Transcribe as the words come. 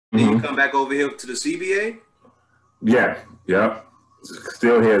Then you Mm-hmm. come back over here to the CBA. Yeah, yep.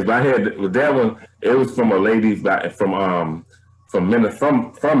 Still has, but I had with that one. It was from a lady from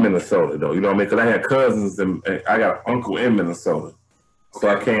Minnesota though. You know what I mean? Because I had cousins and I got an uncle in Minnesota, so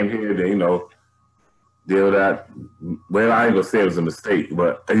I Okay. came here to deal with that. Well, I ain't gonna say it was a mistake,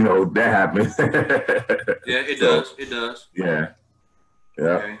 but that happened. Yeah, it So does. It does. yeah, yeah,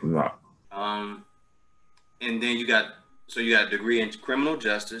 Okay. no. Um, and then you got a degree in criminal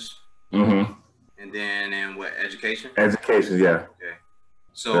justice, Mm-hmm. and then in what, education? Education, yeah, Okay.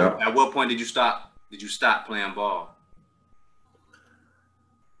 So yeah. at what point did you stop? Did you stop playing ball?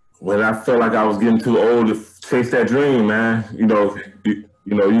 When I felt like I was getting too old to chase that dream, man. Okay.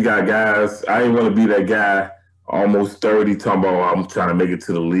 You got guys. I didn't want to be that guy, almost 30, talking about I'm trying to make it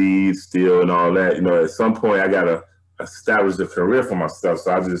to the lead still and all that. At some point I gotta establish a career for myself.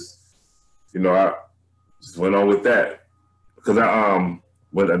 So I just went on with that because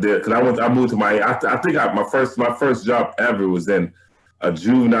when I did, because I moved to Miami. I think my first job ever was in a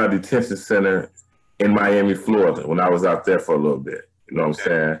juvenile detention center in Miami, Florida, when I was out there for a little bit. You know what I'm Okay.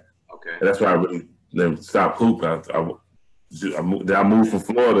 saying? Okay. And that's why I really then stopped hooping. I moved from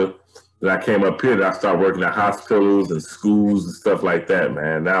Florida. Then I came up here. And I started working at hospitals and schools and stuff like that.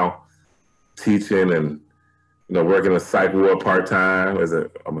 Man, now teaching and working a psych ward part time as a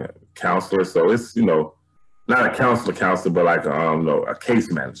counselor. So it's not a counselor, but like a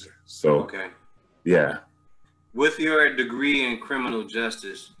case manager. So Okay. yeah. With your degree in criminal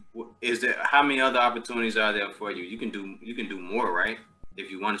justice, how many other opportunities are there for you? You can do more, right? If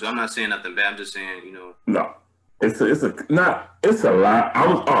you want to. I'm not saying nothing bad. I'm just saying, No, it's a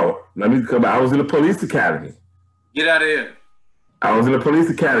lot. Let me come back. I was in the police academy. Get out of here. I was in the police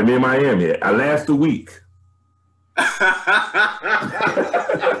academy in Miami. I lasted a week.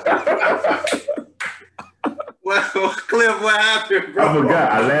 Well, Cliff, what happened, bro? I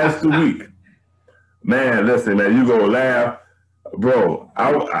forgot. I lasted a week. Man, listen, man, you gonna laugh, bro.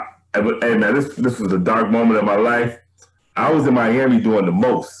 Hey, man, this was a dark moment of my life. I was in Miami doing the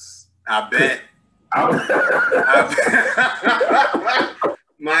most. I bet.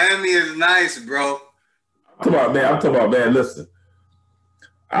 Miami is nice, bro. I'm talking about, man. Listen,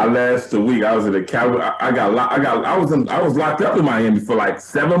 I lasted a week. I was in the cabin. I was locked up in Miami for like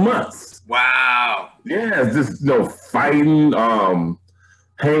 7 months. Wow. Yeah, just fighting,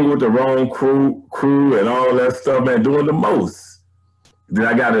 hanging with the wrong crew, and all that stuff, man. Doing the most. Then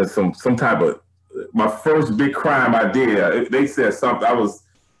I got in some type of my first big crime I did. They said something.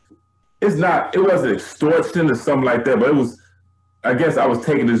 It wasn't extortion or something like that, but it was. I guess I was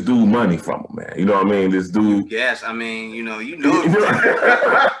taking this dude money from him, man. You know what I mean? This dude. Yes, I mean, you know.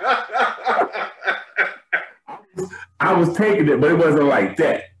 I was taking it, but it wasn't like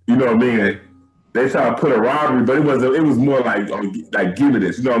that. You know what I mean? Okay. They tried to put a robbery, but it wasn't. It was more like give me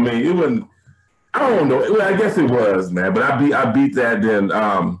this. You know what I mean? It wasn't. I don't know. I guess it was, man. But I beat that. Then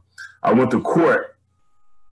I went to court